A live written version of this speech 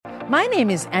My name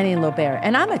is Annie Lobert,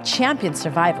 and I'm a champion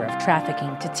survivor of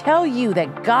trafficking to tell you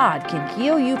that God can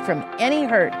heal you from any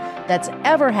hurt that's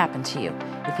ever happened to you.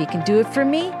 If He can do it for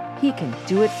me, He can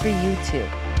do it for you too.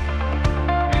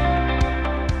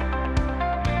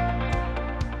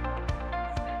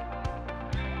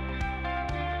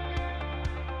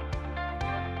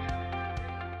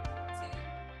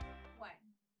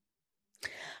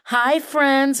 Hi,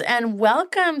 friends, and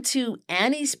welcome to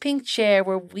Annie's Pink Chair,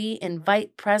 where we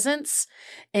invite presence,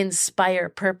 inspire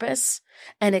purpose,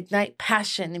 and ignite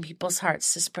passion in people's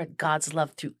hearts to spread God's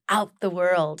love throughout the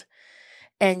world.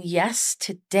 And yes,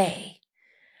 today,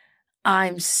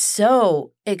 I'm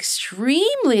so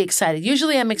extremely excited.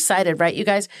 Usually I'm excited, right, you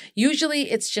guys?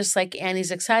 Usually it's just like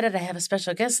Annie's excited. I have a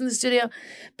special guest in the studio.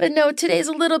 But no, today's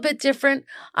a little bit different.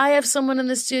 I have someone in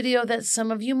the studio that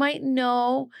some of you might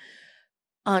know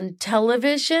on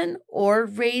television or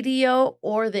radio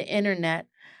or the internet.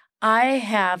 I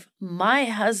have my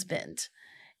husband,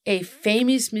 a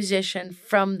famous musician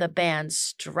from the band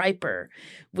Striper,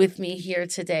 with me here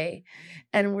today.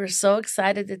 And we're so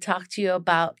excited to talk to you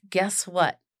about, guess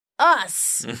what?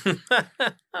 Us.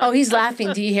 Oh, he's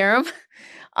laughing. Do you hear him?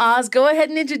 Oz, go ahead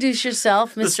and introduce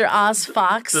yourself, Mr. Oz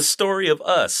Fox. The story of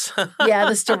us. Yeah,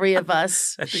 the story of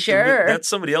us. Sure. That's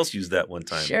somebody else used that one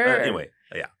time. Sure. Anyway,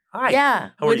 yeah. Hi.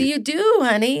 Yeah. What do you do,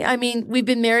 honey? I mean, we've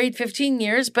been married 15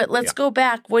 years, but let's go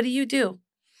back. What do you do?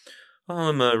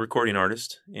 I'm a recording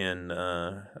artist and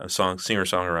a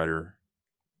singer-songwriter,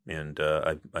 and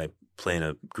I play in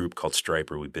a group called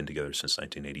Striper. We've been together since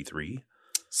 1983.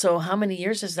 So how many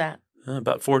years is that?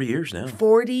 About 40 years now.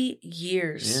 40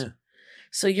 years. Yeah.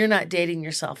 So you're not dating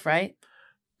yourself, right?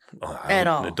 At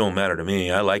all. It don't matter to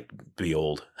me. I like to be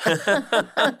old.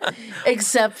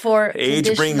 Except for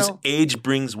age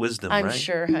brings wisdom, I'm right?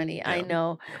 sure, honey. Yeah. I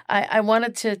know. I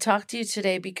wanted to talk to you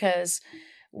today because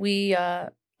we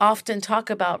often talk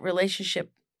about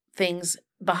relationship things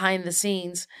behind the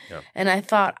scenes. Yeah. And I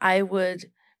thought I would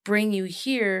bring you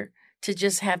here to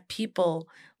just have people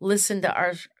listen to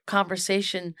our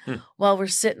conversation while we're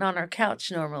sitting on our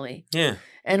couch normally. Yeah.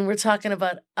 And we're talking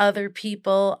about other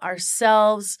people,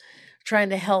 ourselves,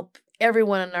 trying to help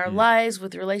everyone in our lives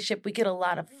with relationship. We get a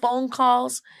lot of phone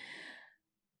calls,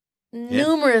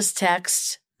 numerous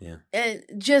texts. Yeah. And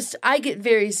I get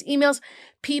various emails,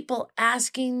 people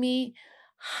asking me,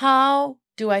 how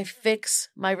do I fix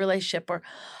my relationship? Or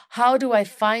how do I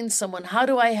find someone? How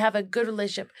do I have a good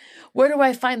relationship? Where do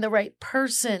I find the right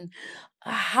person?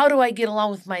 How do I get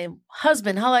along with my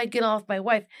husband? How do I get along with my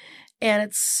wife? And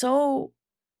it's so,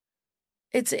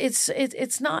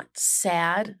 it's not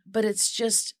sad, but it's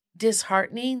just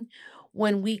disheartening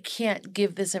when we can't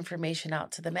give this information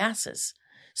out to the masses.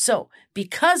 So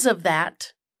because of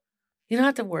that, you don't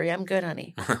have to worry. I'm good,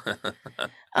 honey.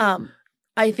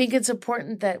 I think it's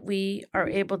important that we are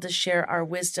able to share our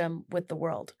wisdom with the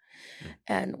world.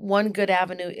 And one good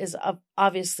avenue is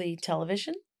obviously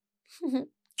television.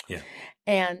 Yeah.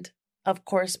 And of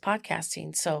course,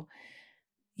 podcasting. So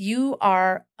you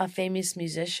are a famous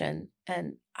musician,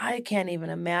 and I can't even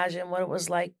imagine what it was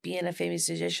like being a famous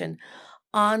musician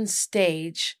on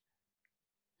stage,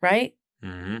 right?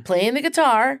 Mm-hmm. Playing the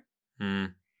guitar,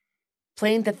 Mm.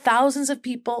 playing to thousands of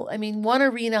people. I mean, one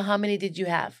arena, how many did you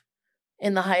have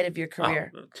in the height of your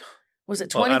career? Was it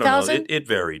 20,000? It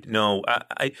varied. No,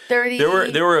 30.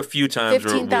 There were a few times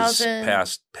where it was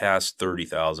 15,000. past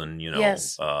 30,000.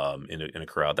 Yes. In a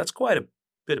crowd. That's quite a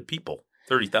bit of people.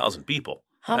 30,000 people.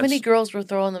 How many girls were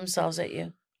throwing themselves at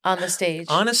you on the stage?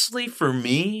 Honestly, for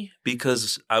me,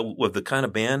 because with the kind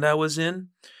of band I was in,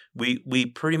 we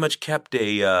pretty much kept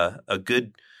a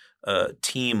good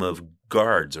team of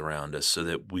guards around us so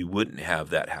that we wouldn't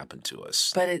have that happen to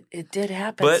us. But it did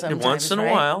happen But sometimes, once in a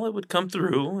right? while, it would come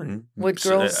through, and Would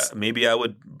girls? maybe I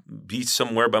would be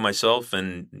somewhere by myself,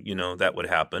 and that would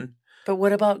happen. But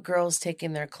what about girls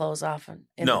taking their clothes off in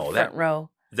the front row?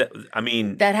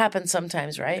 That happens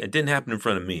sometimes, right? It didn't happen in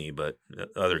front of me, but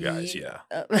other guys, yeah.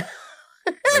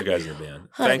 Other guys in the band.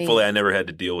 Honey. Thankfully, I never had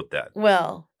to deal with that.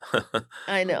 Well,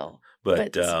 I know.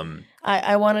 But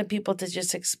I wanted people to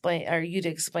just explain, or you to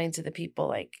explain to the people,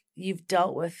 like, you've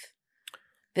dealt with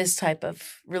this type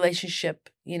of relationship,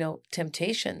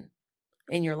 temptation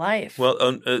in your life.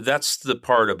 Well, that's the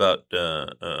part about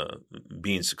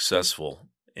being successful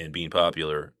and being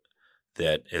popular,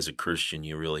 that as a Christian,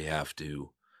 you really have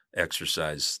to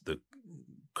exercise the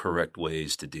correct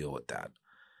ways to deal with that.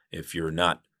 If you're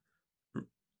not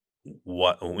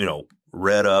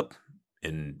read up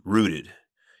and rooted,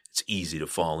 it's easy to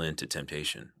fall into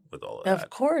temptation with all of that. Of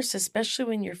course, especially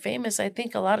when you're famous. I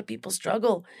think a lot of people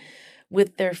struggle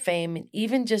with their fame. And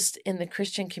even just in the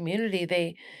Christian community,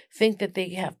 they think that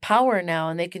they have power now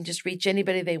and they can just reach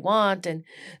anybody they want and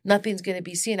nothing's going to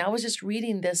be seen. I was just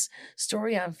reading this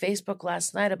story on Facebook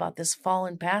last night about this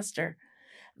fallen pastor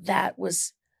that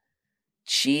was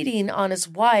cheating on his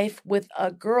wife with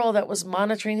a girl that was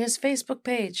monitoring his Facebook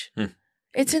page.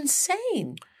 It's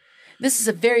insane. This is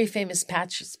a very famous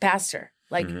pastor.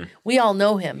 Like, we all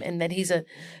know him and that he's a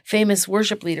famous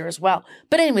worship leader as well.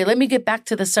 But anyway, let me get back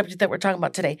to the subject that we're talking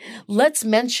about today. Let's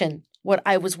mention what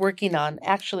I was working on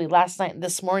actually last night and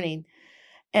this morning.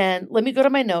 And let me go to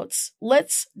my notes.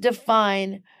 Let's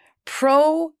define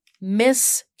promiscuous.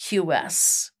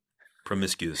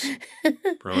 Promiscuous.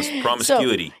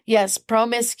 Promiscuity. So, yes,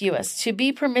 promiscuous. To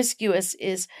be promiscuous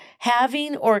is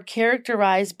having or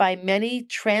characterized by many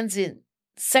transient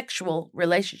sexual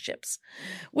relationships,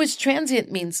 which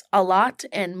transient means a lot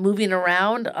and moving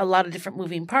around, a lot of different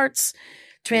moving parts.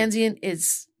 Transient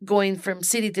is going from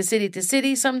city to city to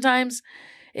city sometimes.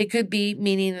 It could be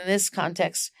meaning in this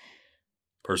context,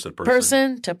 person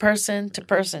to person to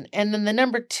person. And then the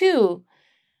number two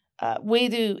way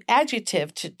to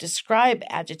adjective, to describe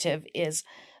adjective is,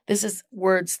 this is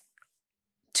words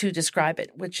to describe it,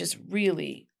 which is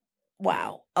really,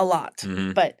 wow, a lot.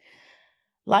 But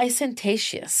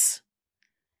licentious,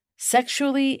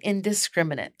 sexually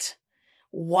indiscriminate,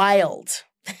 wild,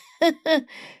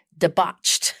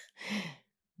 debauched,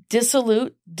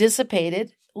 dissolute,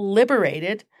 dissipated,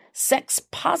 liberated, sex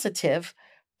positive,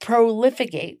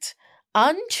 profligate,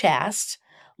 unchaste,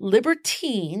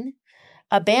 libertine,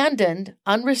 abandoned,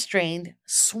 unrestrained,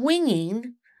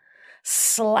 swinging,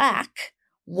 slack,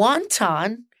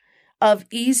 wanton, of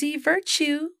easy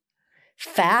virtue,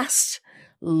 fast,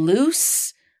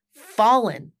 loose,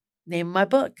 fallen. Name of my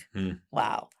book.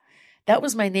 Wow. That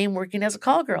was my name working as a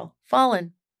call girl.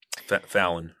 Fallen.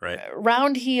 Fallon, right?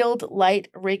 Round-heeled, light,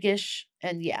 riggish.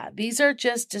 And yeah, these are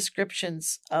just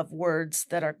descriptions of words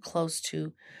that are close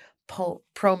to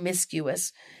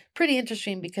promiscuous. Pretty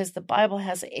interesting because the Bible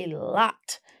has a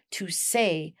lot to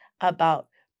say about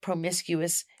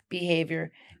promiscuous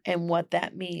behavior and what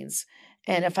that means.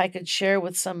 And if I could share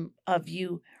with some of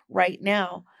you right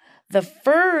now, the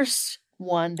first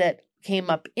one that came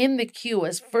up in the queue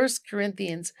was 1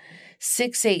 Corinthians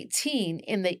 6:18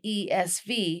 in the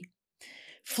ESV.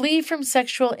 Flee from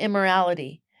sexual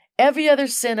immorality. Every other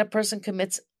sin a person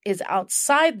commits is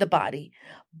outside the body,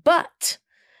 but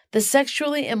the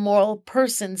sexually immoral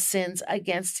person sins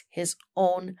against his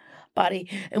own body.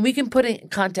 And we can put it in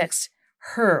context,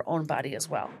 her own body as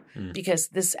well, because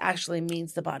this actually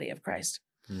means the body of Christ.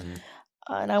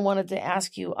 And I wanted to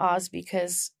ask you, Oz,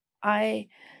 because I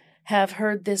have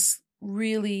heard this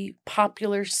really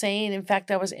popular saying. In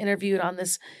fact, I was interviewed on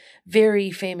this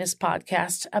very famous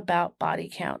podcast about body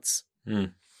counts.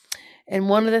 And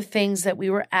one of the things that we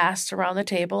were asked around the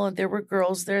table, and there were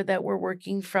girls there that were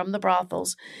working from the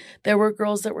brothels. There were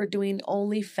girls that were doing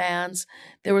OnlyFans.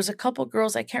 There was a couple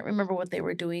girls, I can't remember what they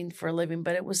were doing for a living,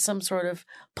 but it was some sort of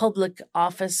public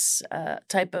office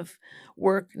type of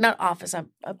work. Not office,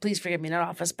 please forgive me, not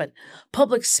office, but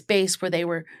public space where they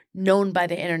were known by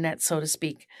the internet, so to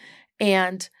speak.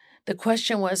 And the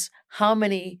question was, how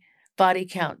many body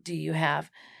count do you have?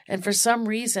 And for some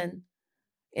reason,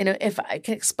 you know, if I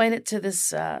can explain it to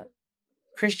this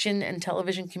Christian and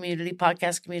television community,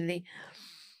 podcast community,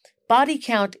 body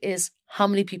count is how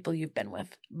many people you've been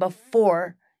with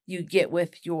before you get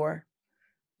with your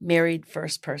married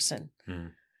first person.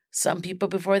 Some people,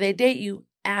 before they date you,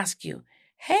 ask you,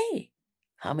 hey,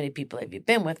 how many people have you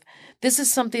been with? This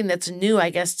is something that's new, I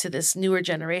guess, to this newer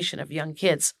generation of young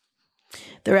kids.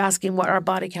 They're asking what our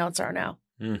body counts are now.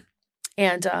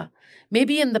 And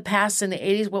maybe in the past, in the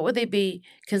 80s, what would they be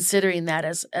considering that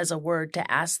as a word to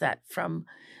ask that from?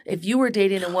 If you were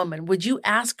dating a woman, would you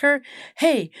ask her,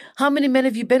 hey, how many men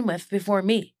have you been with before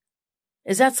me?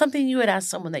 Is that something you would ask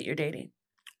someone that you're dating?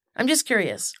 I'm just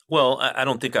curious. Well, I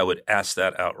don't think I would ask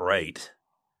that outright.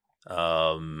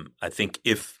 I think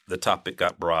if the topic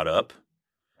got brought up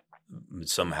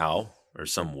somehow or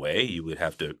some way, you would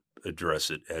have to address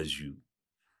it as you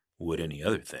would any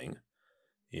other thing.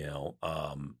 You know,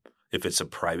 if it's a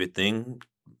private thing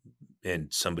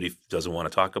and somebody doesn't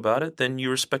want to talk about it, then you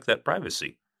respect that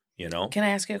privacy, you know? Can I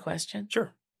ask you a question?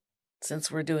 Sure. Since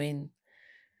we're doing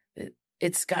it,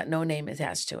 it's got no name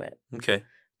attached to it. Okay.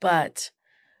 But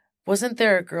wasn't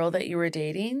there a girl that you were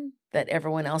dating that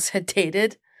everyone else had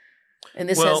dated? And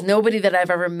this has nobody that I've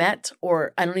ever met,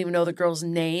 or I don't even know the girl's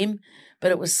name,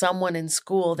 but it was someone in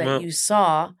school that you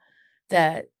saw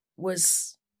that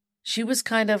was... She was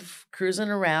kind of cruising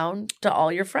around to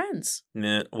all your friends.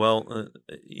 Yeah, well,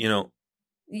 you know,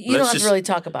 You don't have to really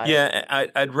talk about it. Yeah,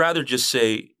 I'd rather just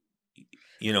say,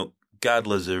 God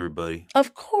loves everybody.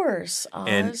 Of course,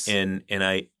 Oz. And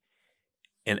I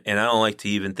don't like to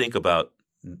even think about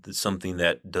something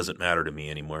that doesn't matter to me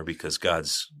anymore because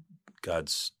God's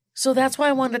so that's why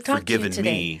I wanted to talk to you forgiven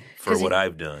today. me for what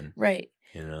I've done. Right.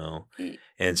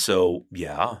 And so,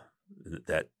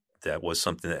 that was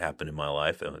something that happened in my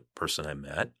life. A person I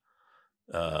met.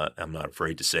 I'm not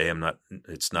afraid to say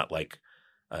it's not like,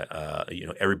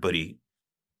 everybody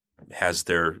has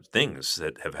their things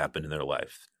that have happened in their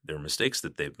life. There are mistakes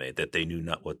that they've made that they knew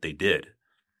not what they did,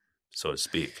 so to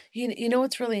speak. You know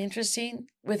what's really interesting?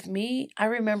 With me, I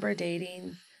remember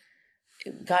dating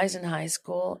guys in high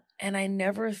school, and I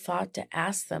never thought to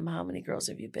ask them, how many girls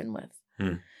have you been with?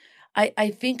 I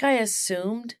think I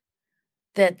assumed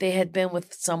that they had been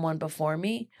with someone before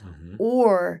me,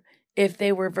 or if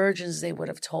they were virgins, they would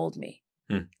have told me.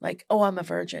 Like, oh, I'm a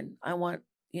virgin. I want,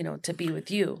 to be with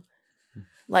you.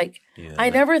 Like, I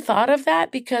never thought of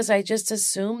that because I just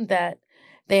assumed that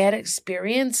they had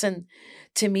experience, and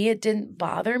to me, it didn't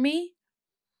bother me.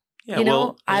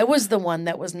 Yeah, I was the one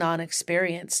that was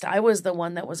non-experienced. I was the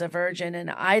one that was a virgin, and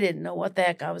I didn't know what the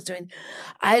heck I was doing.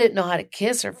 I didn't know how to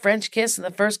kiss or French kiss, and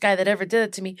the first guy that ever did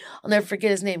it to me, I'll never forget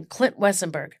his name, Clint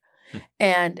Wessenberg.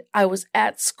 And I was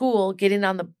at school getting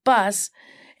on the bus,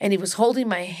 and he was holding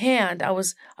my hand. I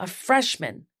was a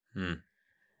freshman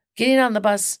getting on the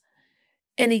bus,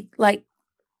 and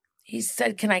he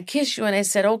said, "Can I kiss you?" And I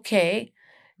said, "Okay."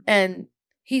 And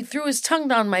he threw his tongue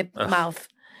down my mouth.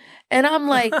 And I'm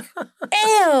like,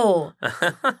 ew.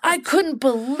 I couldn't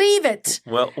believe it.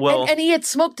 Well, and he had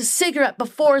smoked a cigarette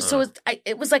before, so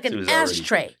it was like an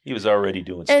ashtray. He was already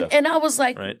doing stuff. And I was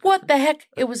like, what the heck?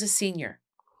 It was a senior.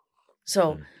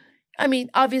 So, I mean,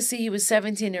 obviously he was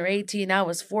 17 or 18. I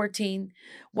was 14,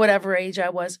 whatever age I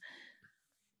was.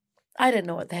 I didn't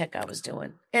know what the heck I was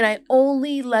doing. And I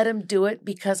only let him do it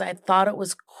because I thought it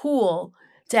was cool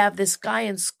to have this guy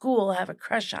in school have a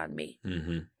crush on me.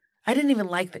 I didn't even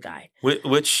like the guy.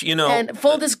 Which, And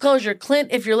full disclosure, Clint,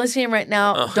 if you're listening right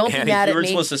now, don't be mad at me. You were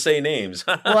supposed to say names.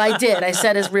 Well, I did. I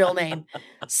said his real name.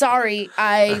 Sorry,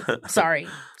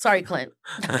 Clint.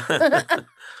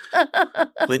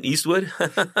 Clint Eastwood?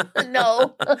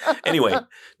 No. Anyway,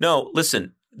 no,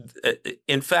 listen.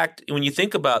 In fact, when you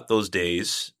think about those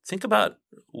days, think about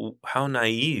how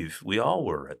naive we all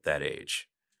were at that age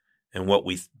and what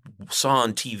we saw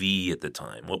on TV at the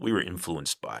time, what we were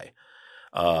influenced by.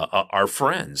 Our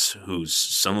friends,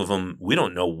 some of them, we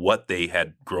don't know what they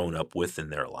had grown up with in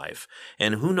their life.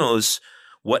 And who knows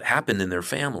what happened in their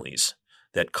families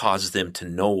that caused them to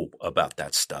know about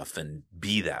that stuff and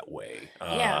be that way.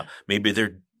 Maybe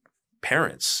their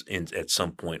parents at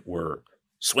some point were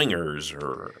swingers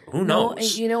or who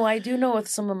knows. No, I do know with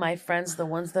some of my friends, the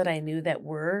ones that I knew that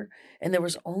were, and there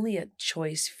was only a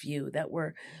choice few that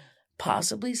were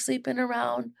possibly sleeping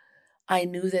around. I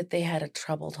knew that they had a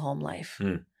troubled home life.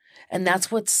 And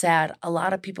that's what's sad. A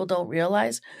lot of people don't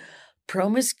realize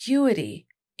promiscuity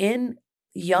in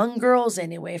young girls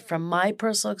anyway, from my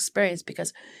personal experience,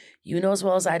 because you know as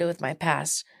well as I do with my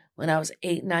past, when I was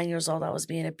 8, 9 years old, I was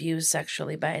being abused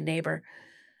sexually by a neighbor,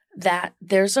 that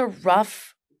there's a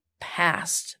rough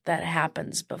past that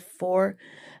happens before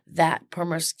that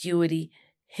promiscuity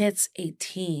hits a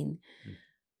teen.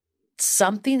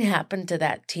 Something happened to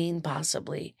that teen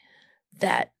possibly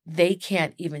that they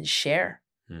can't even share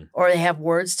or they have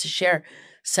words to share.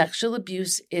 Sexual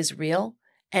abuse is real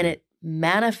and it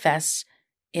manifests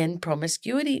in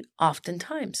promiscuity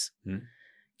oftentimes.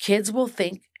 Kids will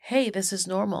think, hey, this is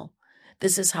normal.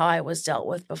 This is how I was dealt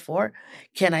with before.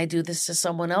 Can I do this to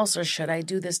someone else, or should I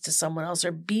do this to someone else,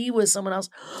 or be with someone else,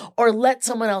 or let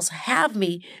someone else have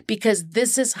me because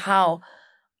this is how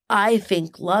I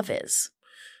think love is.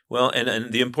 Well,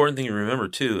 and the important thing to remember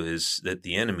too is that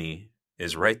the enemy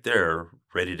is right there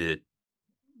ready to,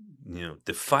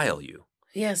 defile you.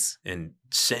 Yes. And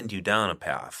send you down a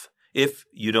path. If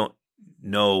you don't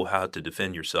know how to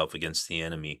defend yourself against the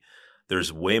enemy,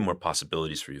 there's way more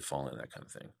possibilities for you to fall into that kind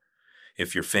of thing.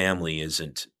 If your family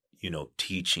isn't,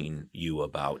 teaching you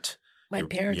about your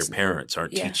parents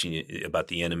aren't teaching you about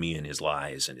the enemy and his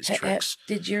lies and his tricks.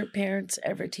 Did your parents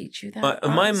ever teach you that?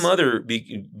 My mother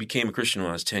became a Christian when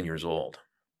I was 10 years old,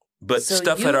 but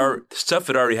stuff had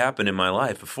already happened in my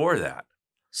life before that.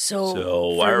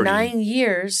 So for 9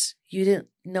 years, you didn't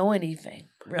know anything.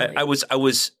 Really, I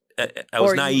was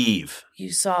naive.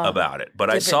 You saw about it, but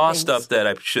I saw stuff that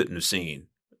I shouldn't have seen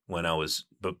when I was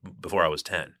before I was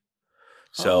 10.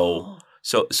 So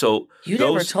you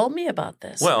never told me about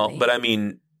this. Well, honey. But I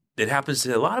mean, it happens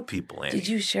to a lot of people. Andy. Did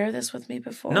you share this with me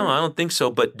before? No, I don't think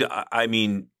so. But I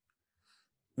mean,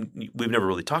 we've never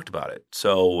really talked about it.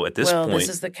 So at this Well, point, this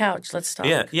is the couch. Let's talk.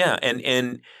 yeah,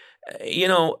 and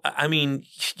I mean,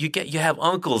 you have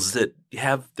uncles that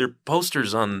have their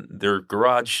posters on their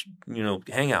garage,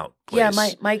 hangout place.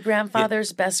 Yeah, my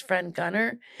grandfather's best friend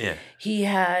Gunnar, Yeah, he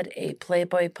had a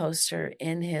Playboy poster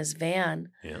in his van,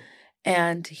 yeah.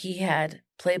 and he had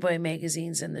Playboy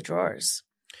magazines in the drawers.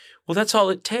 Well, that's all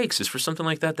it takes is for something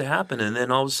like that to happen, and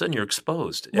then all of a sudden you're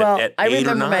exposed. Well, at I 8 or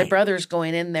remember my 9. brothers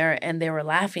going in there, and they were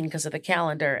laughing because of the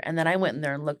calendar, and then I went in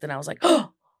there and looked, and I was like,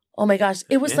 oh my gosh.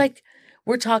 It was Yeah. like,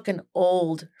 we're talking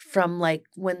old, from like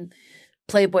when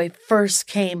Playboy first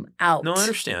came out. No, I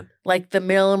understand. Like the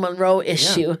Marilyn Monroe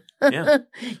issue. Yeah.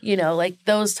 Like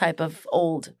those type of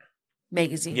old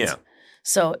magazines. Yeah.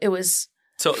 So it was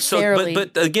So,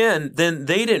 but again, then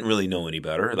they didn't really know any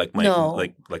better. Like No.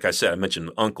 like I said, I mentioned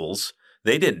uncles.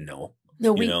 They didn't know.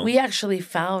 No, you know? we actually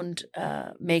found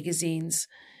magazines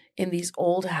in these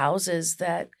old houses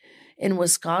that in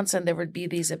Wisconsin, there would be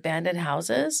these abandoned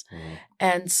houses, Mhm.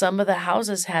 and some of the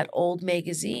houses had old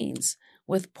magazines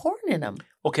with porn in them.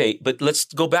 Okay, but let's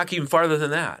go back even farther than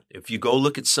that. If you go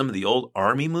look at some of the old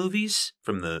Army movies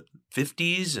from the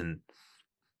 50s and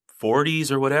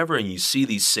 40s or whatever, and you see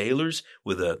these sailors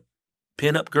with a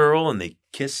pinup girl and they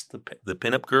kiss the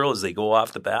pinup girl as they go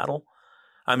off to battle.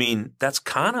 I mean, that's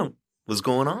kind of what's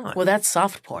going on. Well, that's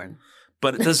soft porn.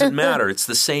 But it doesn't matter. It's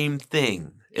the same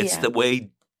thing. It's Yeah. the way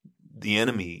the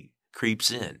enemy creeps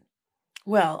in.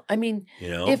 Well, I mean,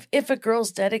 If if a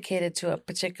girl's dedicated to a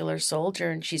particular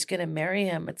soldier and she's going to marry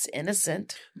him, it's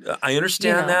innocent. I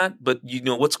understand know. that, but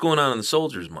what's going on in the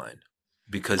soldier's mind?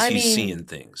 Because I he's mean, seeing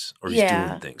things or he's yeah.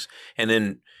 doing things. And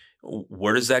then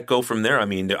where does that go from there? I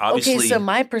mean, obviously. Okay, so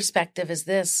my perspective is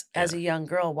this: as a young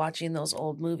girl watching those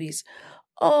old movies,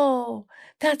 oh,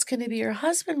 that's going to be your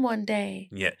husband one day.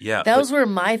 Yeah. Those were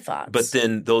my thoughts. But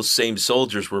then those same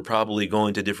soldiers were probably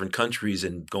going to different countries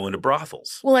and going to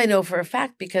brothels. Well, I know for a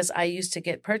fact because I used to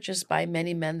get purchased by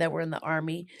many men that were in the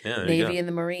Army, Yeah, there you Navy, go. and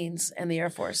the Marines, and the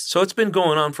Air Force. So it's been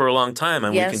going on for a long time,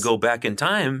 and Yes. we can go back in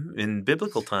time in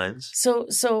biblical times.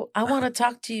 So I want to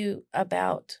talk to you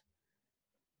about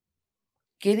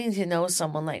getting to know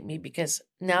someone like me, because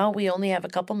now we only have a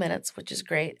couple minutes, which is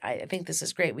great. I think this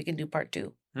is great. We can do part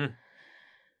 2.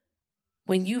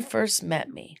 When you first met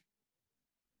me,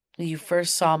 when you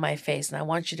first saw my face, and I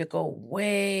want you to go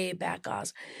way back,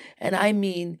 Oz, and I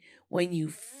mean when you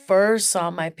first saw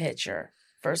my picture,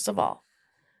 first of all,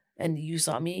 and you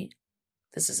saw me,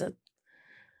 this is a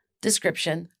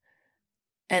description,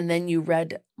 and then you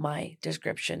read my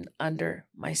description under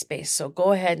my space. So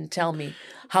go ahead and tell me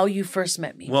how you first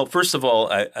met me. Well, first of all,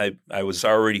 I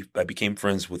became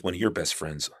friends with one of your best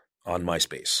friends on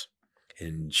MySpace,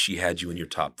 and she had you in your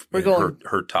top. We're going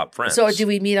her top friends. So do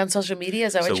we meet on social media?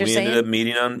 Is that what you're saying? So we ended up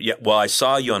meeting on. Yeah. Well, I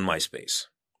saw you on MySpace,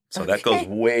 so that goes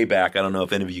way back. I don't know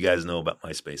if any of you guys know about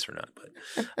MySpace or not,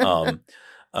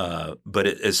 but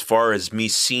as far as me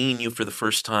seeing you for the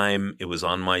first time, it was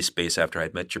on MySpace after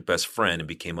I'd met your best friend and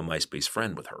became a MySpace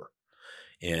friend with her.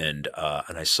 And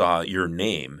I saw your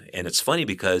name. And it's funny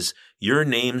because your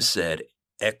name said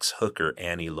ex-hooker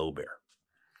Annie Lobear.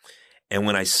 And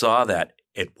when I saw that,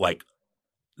 it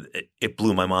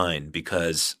blew my mind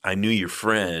because I knew your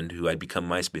friend, who I'd become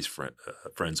MySpace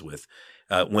friends with,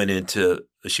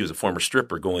 she was a former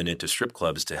stripper going into strip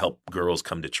clubs to help girls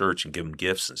come to church and give them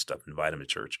gifts and stuff, invite them to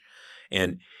church.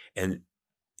 And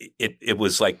it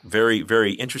was like very,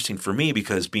 very interesting for me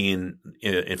because being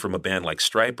from a band like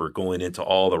Striper, going into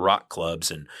all the rock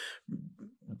clubs and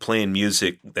playing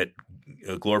music that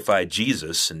glorified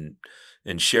Jesus and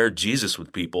shared Jesus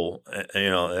with people,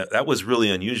 that was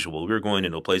really unusual. We were going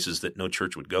into places that no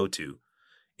church would go to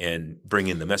and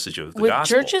bringing the message of the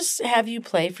gospel. Would churches have you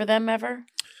play for them ever?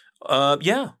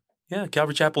 Yeah.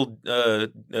 Calvary Chapel,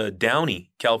 Downey,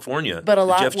 California. But a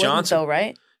lot Jeff wouldn't, Johnson. though,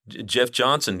 right? Jeff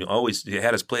Johnson always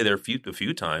had us play there a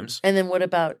few times. And then what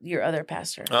about your other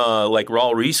pastor? Like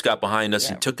Raul Reese got behind us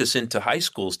and took us into high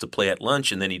schools to play at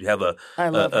lunch, and then he'd have a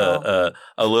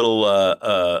little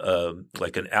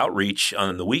like an outreach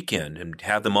on the weekend and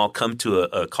have them all come to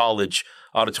a college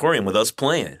auditorium with us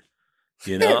playing.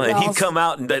 And he'd come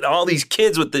out and all these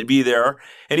kids would be there,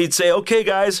 and he'd say, "Okay,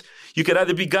 guys, you could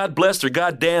either be God blessed or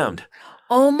God damned."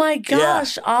 Oh my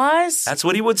gosh, yeah. Oz! That's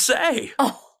what he would say.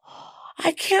 Oh,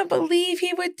 I can't believe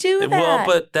he would do that. Well,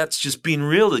 but that's just being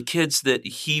real. The kids that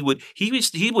he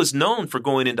was known for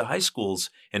going into high schools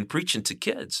and preaching to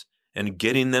kids and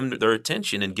getting them their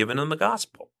attention and giving them the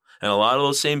gospel. And a lot of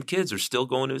those same kids are still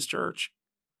going to his church.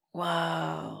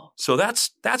 Wow. So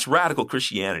that's radical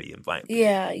Christianity in my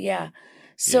opinion. Yeah.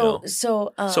 So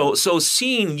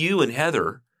seeing you and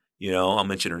Heather, I'll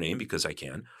mention her name because I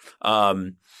can.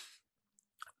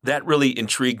 That really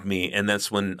intrigued me, and that's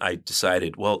when I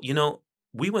decided, well,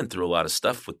 we went through a lot of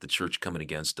stuff with the church coming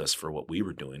against us for what we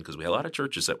were doing, because we had a lot of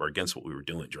churches that were against what we were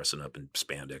doing, dressing up in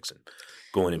spandex and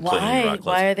going and playing in rock clubs.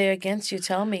 Why are they against you?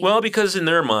 Tell me. Well, because in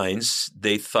their minds,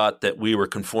 they thought that we were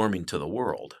conforming to the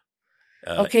world.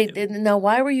 Okay, now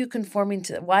why were you conforming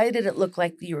to? Why did it look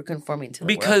like you were conforming to the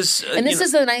world? And this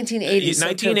is the 1980s.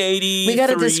 1980, we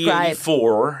got to describe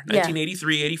 84,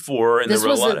 1983, 84, and this there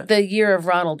were was a lot of the year of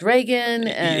Ronald Reagan.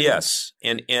 And yes,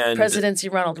 and presidency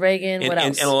Ronald Reagan. What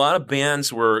else? And a lot of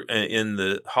bands were in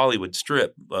the Hollywood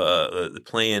Strip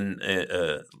playing,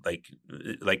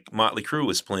 like Motley Crue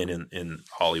was playing in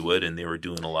Hollywood, and they were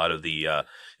doing a lot of the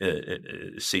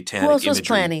satanic. Who else imagery. was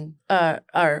planning?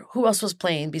 Or who else was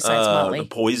playing besides Motley?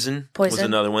 Poison was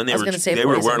another one. They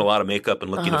were wearing a lot of makeup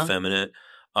and looking effeminate.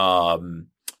 Who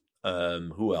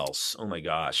else? Oh my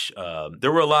gosh. There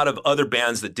were a lot of other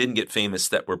bands that didn't get famous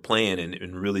that were playing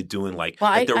and really doing like. Well,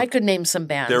 I could name some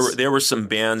bands. There were some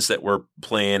bands that were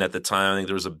playing at the time. I think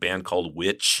there was a band called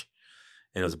Witch.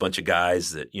 And it was a bunch of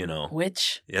guys that,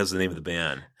 Which? That was the name of the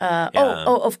band.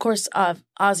 Of course,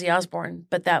 Ozzy Osbourne,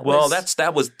 but that was...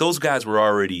 Well, those guys were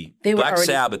already... Black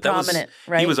Sabbath, prominent,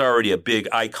 right? He was already a big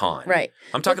icon. Right.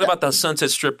 I'm talking about the Sunset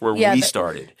Strip where we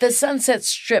started. The Sunset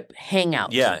Strip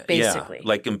hangout, basically. Yeah,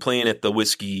 like playing at the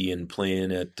Whiskey and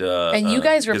playing at... and you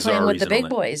guys were playing with the big that.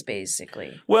 Boys,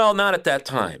 basically. Well, not at that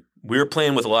time. We were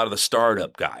playing with a lot of the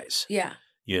startup guys. Yeah.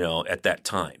 At that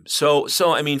time. So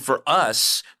I mean, for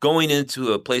us, going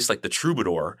into a place like the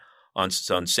Troubadour on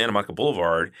Santa Monica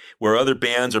Boulevard, where other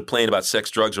bands are playing about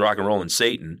sex, drugs, rock and roll, and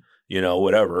Satan,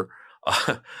 whatever,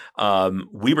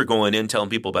 we were going in telling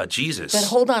people about Jesus. But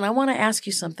hold on, I want to ask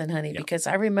you something, honey, because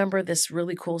I remember this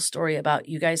really cool story about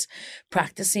you guys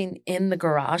practicing in the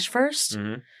garage first.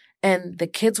 Mm-hmm. And the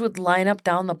kids would line up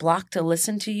down the block to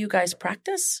listen to you guys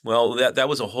practice? Well, that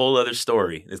was a whole other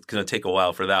story. It's going to take a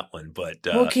while for that one. But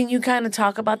well, can you kind of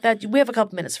talk about that? We have a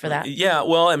couple minutes for that. Yeah.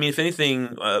 Well, I mean, if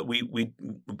anything, we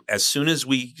as soon as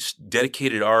we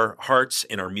dedicated our hearts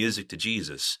and our music to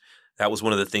Jesus, that was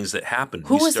one of the things that happened.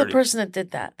 Who was the person that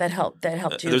did that? That helped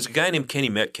you? There's a guy named Kenny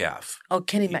Metcalf. Oh,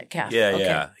 Kenny Metcalf. Yeah, okay.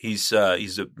 Yeah. He's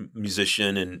a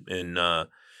musician and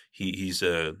he's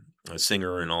a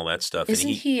singer and all that stuff. Isn't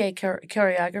he a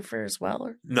choreographer as well?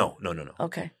 Or? No.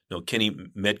 Okay. No, Kenny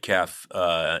Metcalf.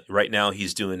 Right now,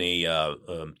 he's doing a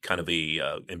kind of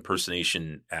a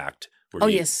impersonation act. Where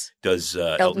he does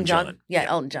Elton John. Yeah,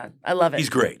 Elton John. I love it. He's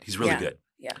great. He's really good.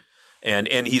 Yeah.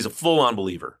 And he's a full-on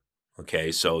believer.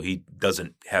 Okay, so he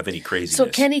doesn't have any craziness. So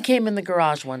Kenny came in the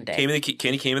garage one day.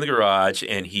 Kenny came in the garage,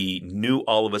 and he knew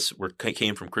all of us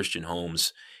came from Christian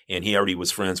homes, and he already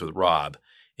was friends with Rob.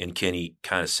 And Kenny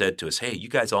kind of said to us, hey, you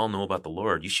guys all know about the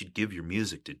Lord. You should give your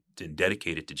music to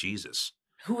dedicate it to Jesus.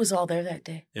 Who was all there that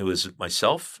day? It was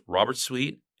myself, Robert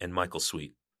Sweet, and Michael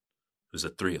Sweet. It was the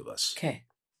three of us. Okay.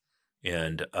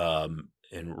 And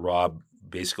Rob,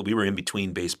 basically, we were in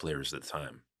between bass players at the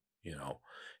time,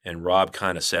 And Rob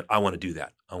kind of said, I want to do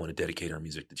that. I want to dedicate our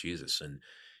music to Jesus. And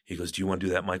he goes, do you want to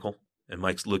do that, Michael? And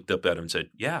Mike looked up at him and said,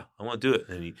 yeah, I want to do it.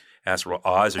 And he asked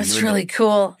Oz, That's really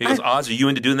cool. He goes, Oz, are you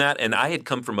into doing that? And I had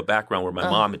come from a background where my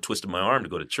mom had twisted my arm to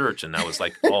go to church. And I was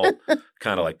like all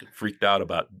kind of like freaked out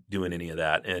about doing any of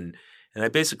that. And I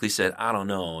basically said, I don't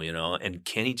know, And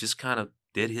Kenny just kind of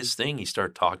did his thing. He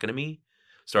started talking to me,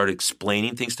 started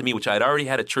explaining things to me, which I'd already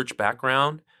had a church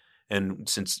background. And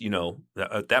since,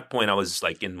 at that point I was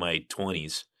like in my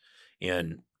 20s.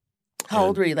 And how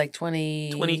old were you? Like 20?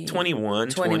 21.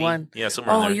 20. Yeah,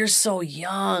 somewhere in there. You're so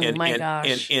young. My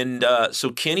gosh. And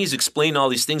so Kenny's explained all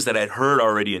these things that I'd heard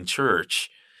already in church.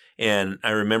 And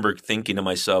I remember thinking to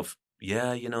myself,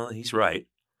 yeah, he's right.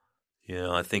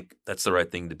 I think that's the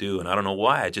right thing to do. And I don't know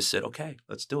why. I just said, okay,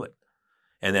 let's do it.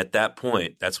 And at that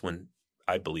point, that's when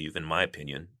I believe, in my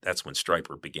opinion, that's when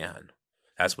Stryper began.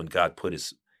 That's when God put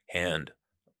his hand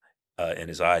and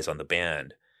his eyes on the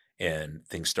band. And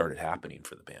things started happening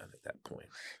for the band at that point.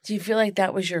 Do you feel like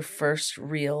that was your first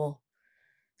real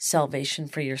salvation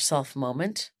for yourself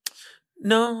moment?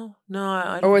 No,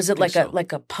 I don't. Or was it like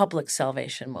a public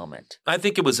salvation moment? I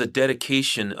think it was a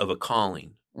dedication of a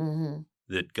calling mm-hmm.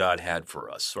 that God had for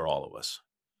us, for all of us,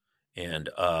 and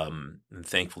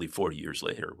thankfully, 40 years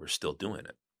later, we're still doing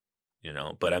it.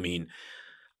 But I mean,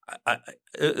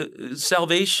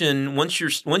 salvation once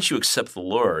you accept the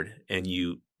Lord and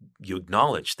you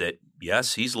acknowledge that,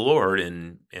 yes, he's Lord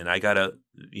and I got to,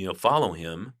 follow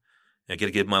him. I got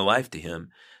to give my life to him.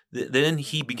 Then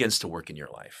he begins to work in your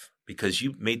life because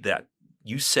you made that,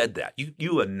 you said that,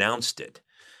 you announced it.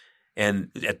 And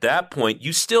at that point,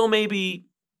 you still maybe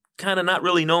kind of not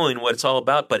really knowing what it's all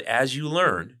about. But as you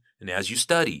learn and as you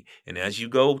study and as you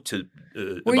go to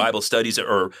the Bible studies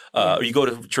or you go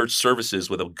to church services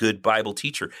with a good Bible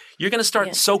teacher, you're going to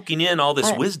start soaking in all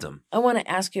this wisdom. I want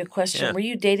to ask you a question. Yeah. Were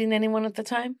you dating anyone at the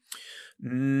time?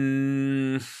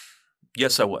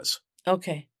 Yes, I was.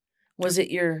 Okay. Was it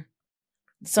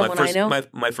someone I know?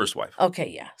 My first wife. Okay,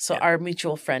 yeah. So our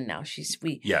mutual friend now.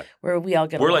 We all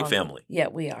get along. We're like family. Yeah,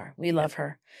 we are. We love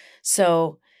her.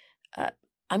 So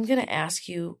I'm going to ask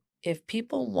you, if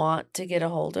people want to get a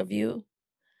hold of you,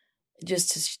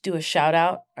 just to do a shout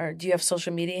out, or do you have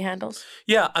social media handles?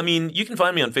 Yeah, I mean, you can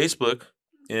find me on Facebook,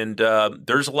 and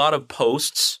there's a lot of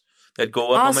posts that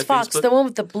go up on my Fox, Facebook. the one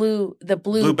with the blue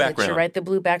picture, background. right? The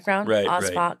blue background,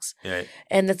 right? Fox, right.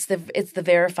 And it's the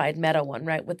verified Meta one,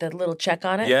 right, with the little check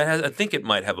on it. Yeah, I think it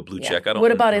might have a blue check. I don't.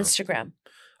 What about Instagram?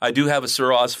 I do have a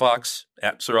Sir Oz Fox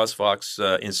at Sir Oz Fox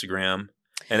Instagram,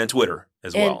 and then Twitter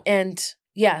as well. And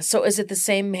yeah, so is it the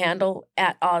same handle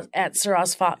at Sir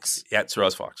Oz Fox? At Sir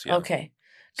Oz Fox. Yeah. Okay.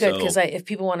 Good, because if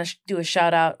people want to do a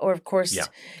shout out, or of course,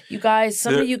 you guys,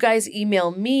 some of you guys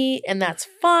email me, and that's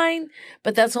fine,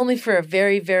 but that's only for a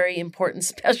very, very important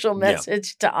special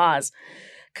message to Oz,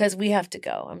 because we have to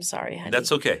go. I'm sorry, honey.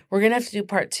 That's okay. We're going to have to do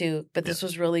part 2, but this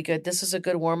was really good. This is a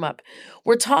good warm up.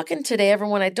 We're talking today,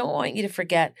 everyone, I don't want you to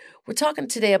forget, we're talking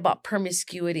today about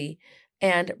promiscuity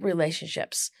and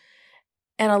relationships.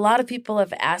 And a lot of people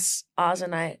have asked Oz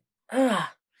and I,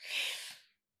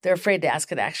 they're afraid to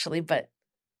ask it actually, but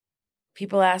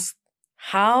people ask,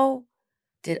 how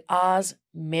did Oz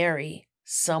marry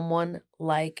someone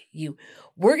like you?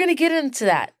 We're going to get into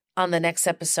that on the next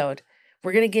episode.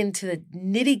 We're going to get into the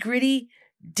nitty-gritty,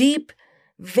 deep,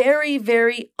 very,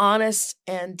 very honest,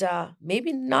 and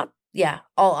maybe not,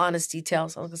 all honest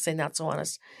details. I was going to say not so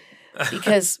honest.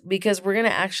 Because we're going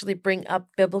to actually bring up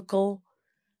biblical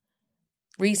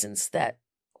reasons that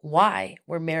why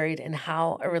we're married and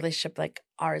how a relationship like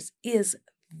ours is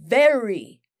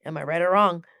very, am I right or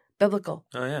wrong, biblical.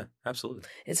 Oh, yeah, absolutely.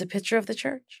 It's a picture of the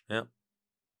church. Yeah.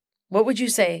 What would you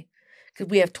say? Because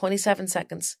we have 27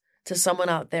 seconds to someone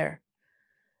out there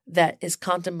that is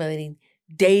contemplating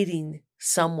dating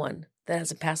someone that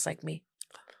has a past like me.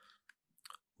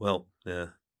 Well,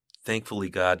 thankfully,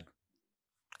 God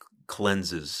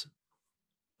cleanses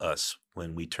us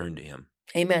when we turn to Him.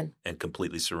 Amen. And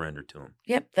completely surrender to Him.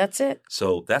 Yep, that's it.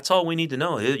 So that's all we need to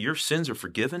know. Your sins are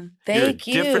forgiven. Thank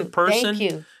you. You're a different person. Thank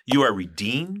you. You are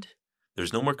redeemed.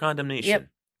 There's no more condemnation. Yep.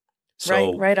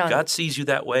 So right on. God sees you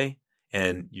that way,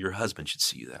 and your husband should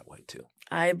see you that way too.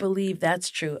 I believe that's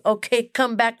true. Okay,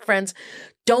 come back, friends.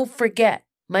 Don't forget,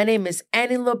 my name is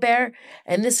Annie Lobert,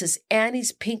 and this is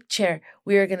Annie's Pink Chair.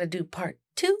 We are going to do part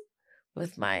 2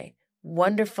 with my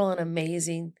wonderful and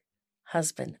amazing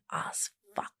husband, Oz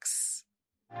Fox.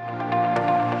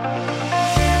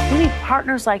 We need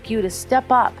partners like you to step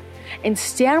up and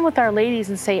stand with our ladies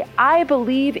and say, I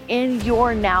believe in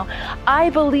your now. I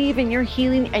believe in your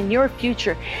healing and your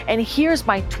future. And here's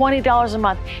my $20 a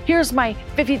month. Here's my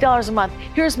 $50 a month.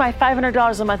 Here's my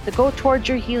 $500 a month to go towards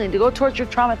your healing, to go towards your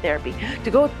trauma therapy,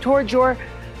 to go towards your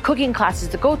cooking classes,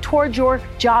 to go towards your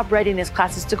job readiness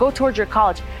classes, to go towards your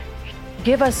college.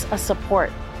 Give us a support,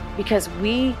 because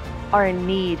we are in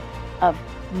need of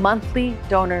monthly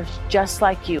donors just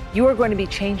like you. You are going to be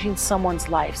changing someone's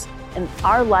lives, and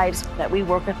our lives that we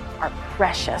work with are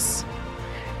precious.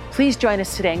 Please join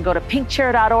us today and go to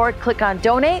pinkchair.org, click on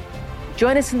donate.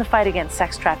 Join us in the fight against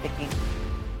sex trafficking.